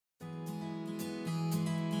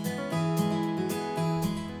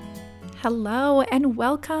Hello and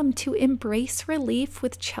welcome to Embrace Relief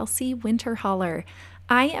with Chelsea Winterholler.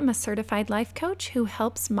 I am a certified life coach who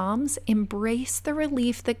helps moms embrace the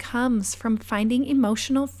relief that comes from finding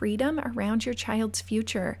emotional freedom around your child's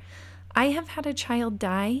future. I have had a child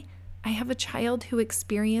die, I have a child who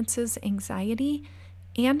experiences anxiety,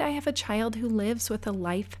 and I have a child who lives with a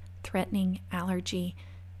life-threatening allergy.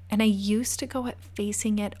 And I used to go at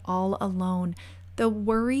facing it all alone. The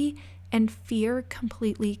worry and fear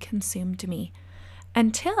completely consumed me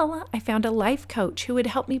until I found a life coach who would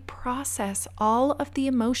help me process all of the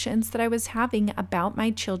emotions that I was having about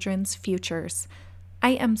my children's futures. I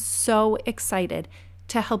am so excited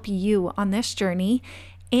to help you on this journey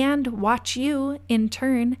and watch you, in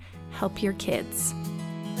turn, help your kids.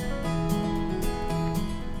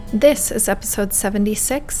 This is episode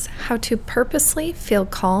 76, How to Purposely Feel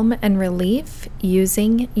Calm and Relief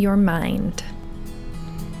Using Your Mind.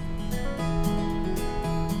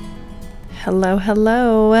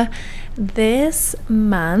 Hello. This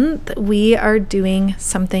month we are doing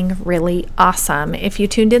something really awesome. If you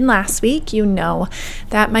tuned in last week, you know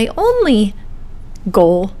that my only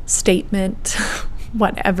goal statement,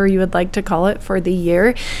 whatever you would like to call it for the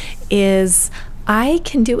year, is I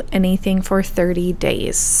can do anything for 30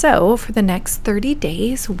 days. So for the next 30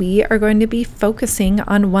 days, we are going to be focusing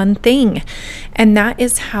on one thing, and that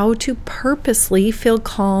is how to purposely feel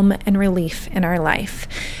calm and relief in our life.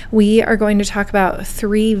 We are going to talk about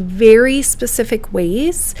 3 very specific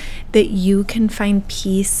ways that you can find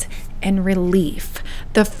peace and relief.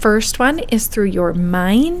 The first one is through your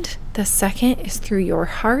mind, the second is through your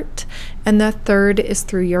heart, and the third is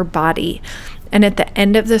through your body. And at the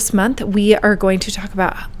end of this month, we are going to talk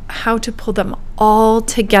about how to pull them all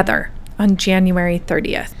together on January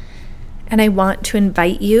 30th. And I want to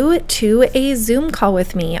invite you to a Zoom call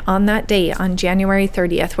with me on that day, on January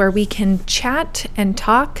 30th, where we can chat and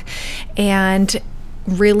talk and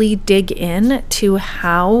really dig in to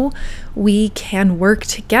how we can work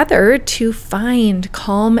together to find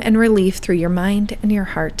calm and relief through your mind and your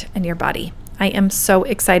heart and your body. I am so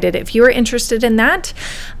excited. If you are interested in that,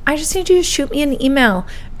 I just need you to shoot me an email,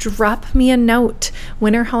 drop me a note,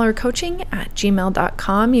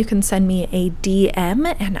 winterhollercoaching@gmail.com. You can send me a DM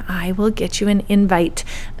and I will get you an invite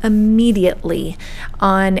immediately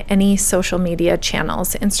on any social media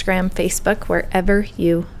channels, Instagram, Facebook, wherever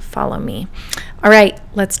you follow me. All right,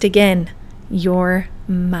 let's dig in. Your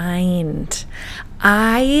mind.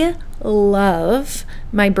 I love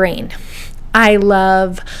my brain. I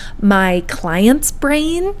love my client's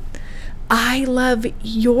brain. I love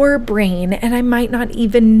your brain, and I might not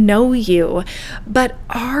even know you, but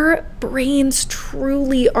our brains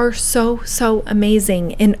truly are so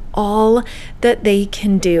amazing in all that they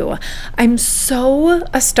can do. I'm so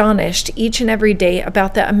astonished each and every day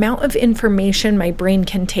about the amount of information my brain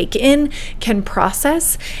can take in, can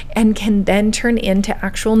process, and can then turn into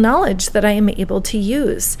actual knowledge that I am able to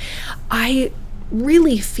use. I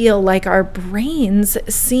really feel like our brains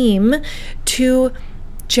seem to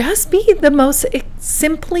just be the most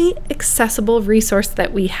simply accessible resource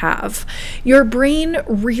that we have. Your brain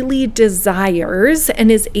really desires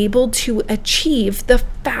and is able to achieve the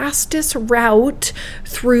fastest route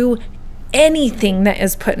through anything that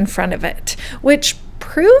is put in front of it, which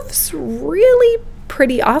proves really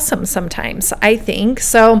pretty awesome sometimes, I think.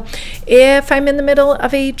 So if I'm in the middle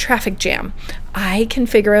of a traffic jam, I can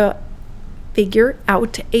figure out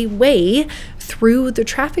a way through the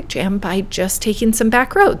traffic jam by just taking some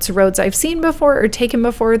back roads I've seen before or taken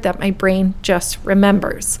before that my brain just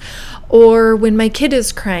remembers. Or when my kid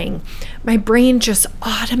is crying, my brain just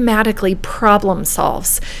automatically problem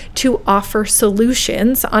solves to offer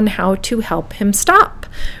solutions on how to help him stop,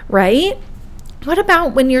 right? What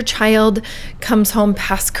about when your child comes home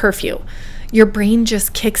past curfew? Your brain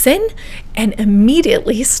just kicks in and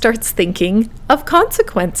immediately starts thinking of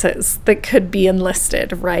consequences that could be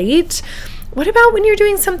enlisted, right? What about when you're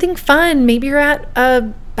doing something fun? Maybe you're at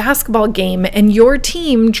a basketball game and your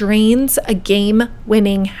team drains a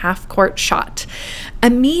game-winning half-court shot.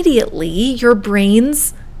 Immediately, your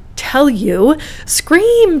brains tell you,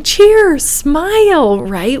 scream, cheer, smile,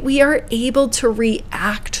 right? We are able to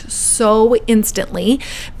react so instantly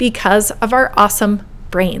because of our awesome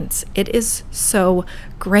brains. It is so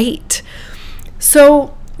great.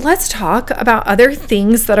 So let's talk about other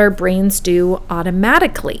things that our brains do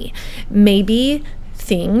automatically. Maybe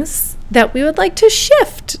things that we would like to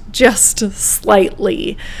shift just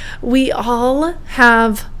slightly. We all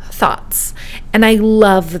have thoughts, and I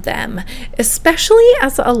love them. Especially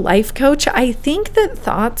as a life coach, I think that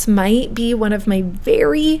thoughts might be one of my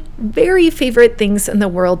very, very favorite things in the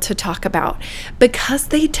world to talk about because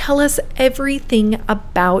they tell us everything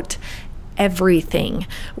about everything.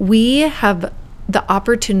 We have the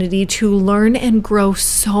opportunity to learn and grow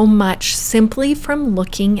so much simply from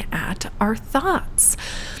looking at our thoughts.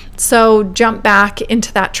 So jump back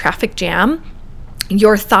into that traffic jam.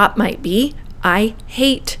 Your thought might be, I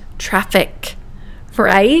hate traffic,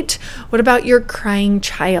 right? What about your crying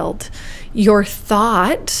child? Your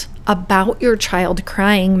thought about your child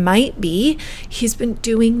crying might be, he's been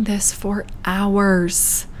doing this for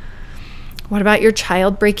hours. What about your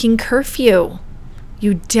child breaking curfew?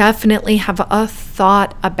 You definitely have a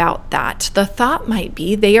thought about that. The thought might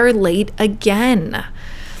be, they are late again.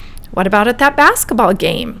 What about at that basketball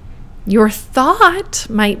game? Your thought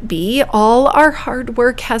might be, all our hard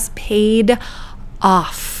work has paid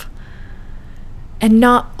off. And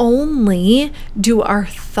not only do our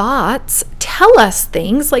thoughts tell us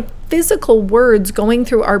things like physical words going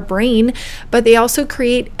through our brain, but they also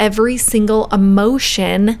create every single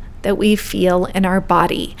emotion that we feel in our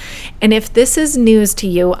body. And if this is news to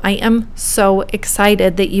you, I am so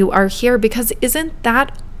excited that you are here, because isn't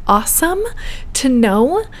that awesome to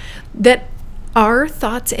know that our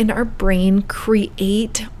thoughts in our brain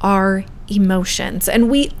create our emotions?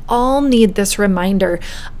 And we all need this reminder.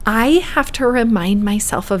 I have to remind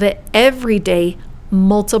myself of it every day,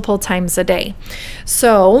 multiple times a day.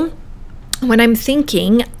 So when I'm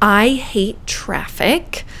thinking, I hate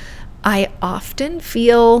traffic, I often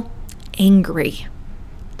feel angry,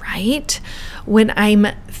 right? When I'm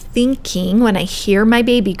thinking, when I hear my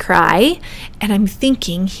baby cry and I'm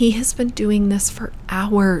thinking, he has been doing this for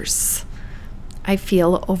hours, I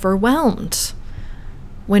feel overwhelmed.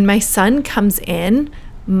 When my son comes in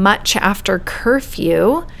much after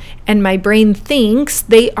curfew and my brain thinks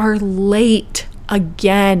they are late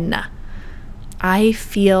again, I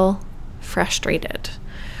feel frustrated.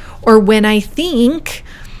 Or when I think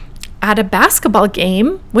at a basketball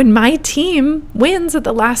game, when my team wins at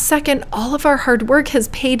the last second, all of our hard work has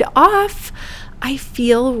paid off, I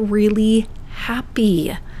feel really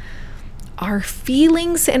happy. Our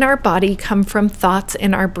feelings in our body come from thoughts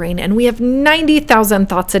in our brain, and we have 90,000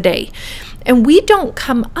 thoughts a day. And we don't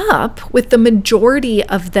come up with the majority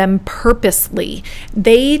of them purposely.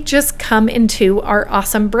 They just come into our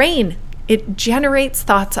awesome brain. It generates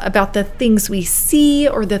thoughts about the things we see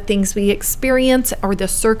or the things we experience or the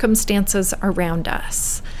circumstances around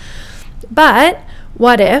us. But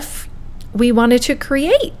what if we wanted to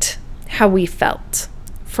create how we felt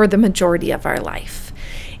for the majority of our life?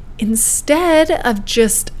 Instead of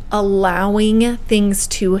just allowing things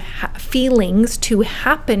to feelings to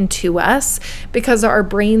happen to us because our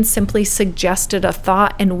brain simply suggested a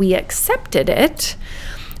thought and we accepted it,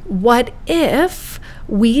 what if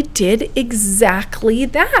we did exactly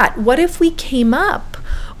that? What if we came up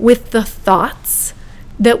with the thoughts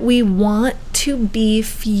that we want to be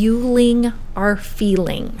fueling our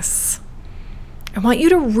feelings? I want you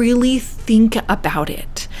to really think about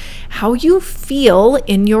it. How you feel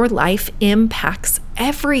in your life impacts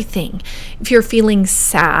everything. If you're feeling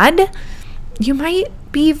sad, you might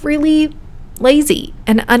be really lazy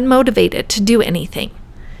and unmotivated to do anything.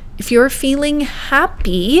 If you're feeling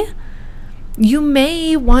happy, you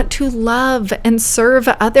may want to love and serve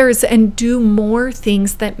others and do more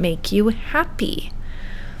things that make you happy.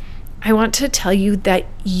 I want to tell you that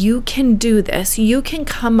you can do this. You can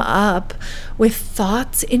come up with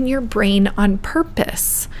thoughts in your brain on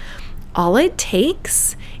purpose. All it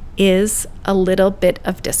takes is a little bit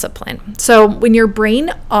of discipline. So when your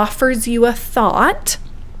brain offers you a thought,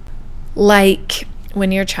 like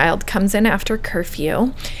when your child comes in after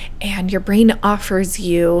curfew and your brain offers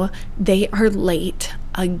you, they are late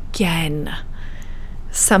again.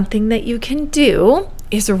 Something that you can do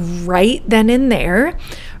is right then and there,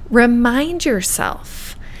 remind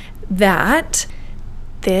yourself that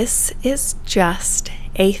this is just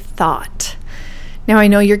a thought. Now, I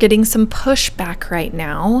know you're getting some pushback right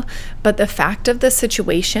now, but the fact of the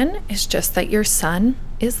situation is just that your son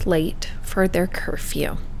is late for their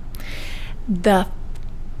curfew. The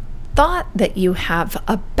thought that you have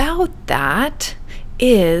about that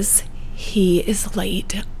is, he is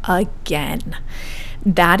late again.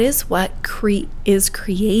 That is what is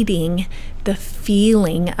creating the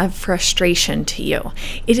feeling of frustration to you.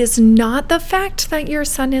 It is not the fact that your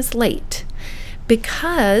son is late,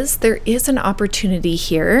 because there is an opportunity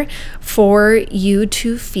here for you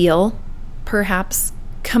to feel perhaps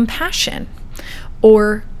compassion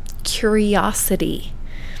or curiosity.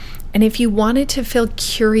 And if you wanted to feel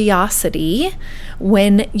curiosity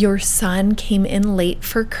when your son came in late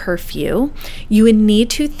for curfew, you would need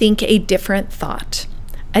to think a different thought.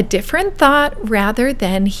 A different thought rather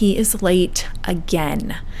than he is late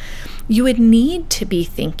again. You would need to be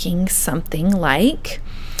thinking something like,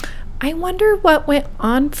 I wonder what went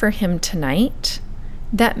on for him tonight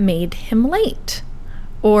that made him late.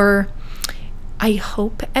 Or, I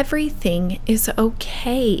hope everything is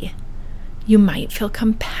okay. You might feel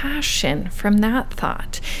compassion from that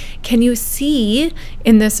thought. Can you see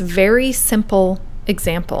in this very simple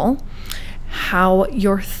example how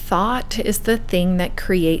your thought is the thing that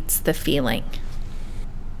creates the feeling?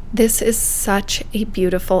 This is such a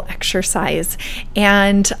beautiful exercise.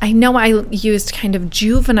 And I know I used kind of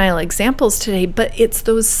juvenile examples today, but it's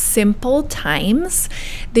those simple times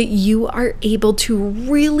that you are able to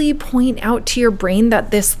really point out to your brain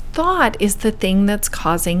that this thought is the thing that's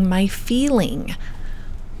causing my feeling.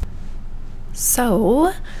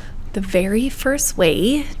 So, the very first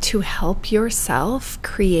way to help yourself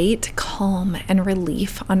create calm and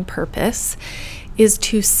relief on purpose is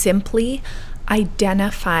to simply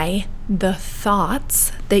identify the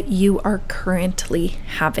thoughts that you are currently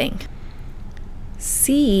having.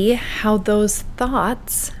 See how those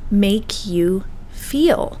thoughts make you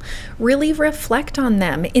feel. Really reflect on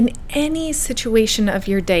them in any situation of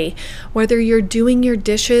your day, whether you're doing your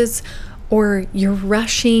dishes or you're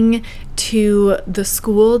rushing to the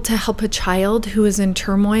school to help a child who is in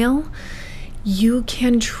turmoil. You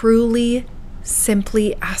can truly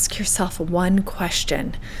simply ask yourself one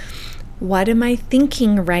question. What am I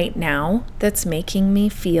thinking right now that's making me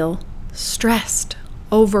feel stressed,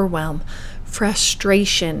 overwhelmed,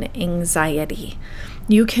 frustration, anxiety?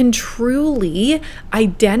 You can truly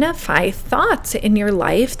identify thoughts in your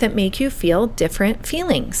life that make you feel different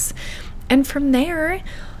feelings. And from there,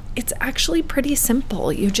 it's actually pretty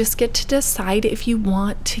simple. You just get to decide if you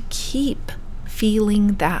want to keep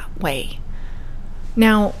feeling that way.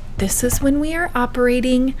 Now, this is when we are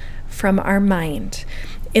operating from our mind.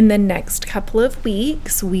 In the next couple of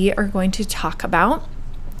weeks, we are going to talk about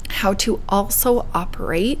how to also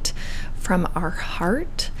operate from our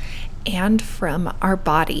heart and from our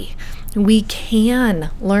body. We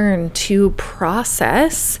can learn to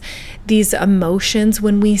process these emotions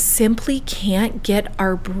when we simply can't get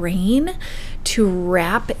our brain to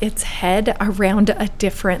wrap its head around a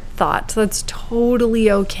different thought. So that's totally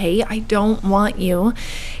okay. I don't want you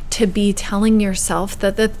to be telling yourself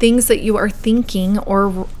that the things that you are thinking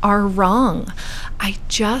or are wrong. I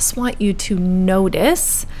just want you to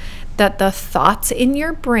notice that the thoughts in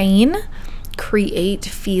your brain create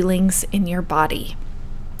feelings in your body.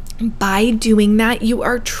 By doing that, you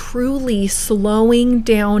are truly slowing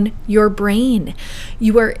down your brain.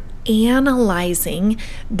 You are analyzing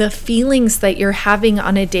the feelings that you're having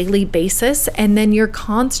on a daily basis, and then you're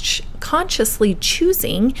consciously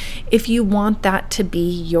choosing if you want that to be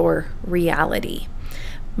your reality.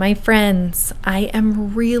 My friends, I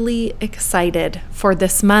am really excited for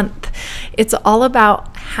this month. It's all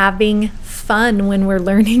about having fun when we're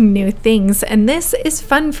learning new things, and this is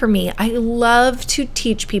fun for me. I love to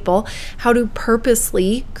teach people how to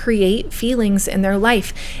purposely create feelings in their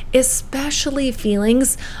life, especially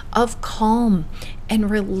feelings of calm and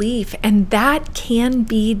relief, and that can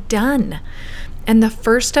be done. And the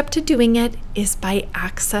first step to doing it is by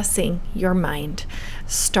accessing your mind.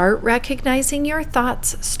 Start recognizing your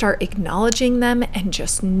thoughts, start acknowledging them, and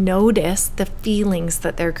just notice the feelings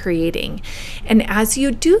that they're creating. And as you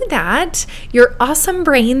do that, your awesome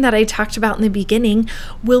brain that I talked about in the beginning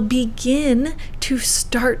will begin to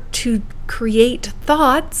start to create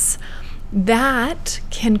thoughts that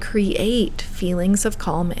can create feelings of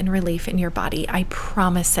calm and relief in your body. I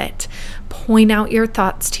promise it. Point out your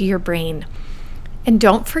thoughts to your brain. And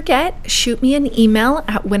don't forget, shoot me an email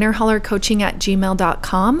at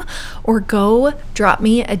winterhollercoaching@gmail.com or go drop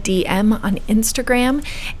me a DM on Instagram,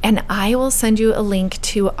 and I will send you a link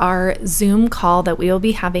to our Zoom call that we will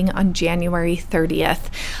be having on January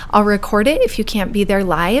 30th. I'll record it if you can't be there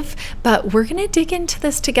live, but we're going to dig into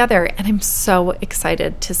this together, and I'm so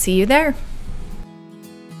excited to see you there.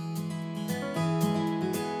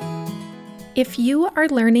 If you are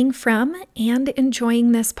learning from and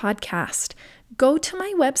enjoying this podcast, go to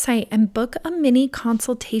my website and book a mini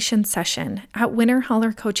consultation session at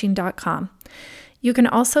winterhollercoaching.com. You can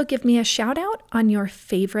also give me a shout out on your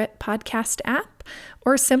favorite podcast app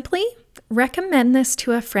or simply recommend this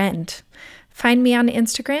to a friend. Find me on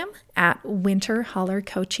Instagram at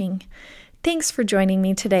winterhollercoaching. Thanks for joining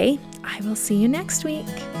me today. I will see you next week.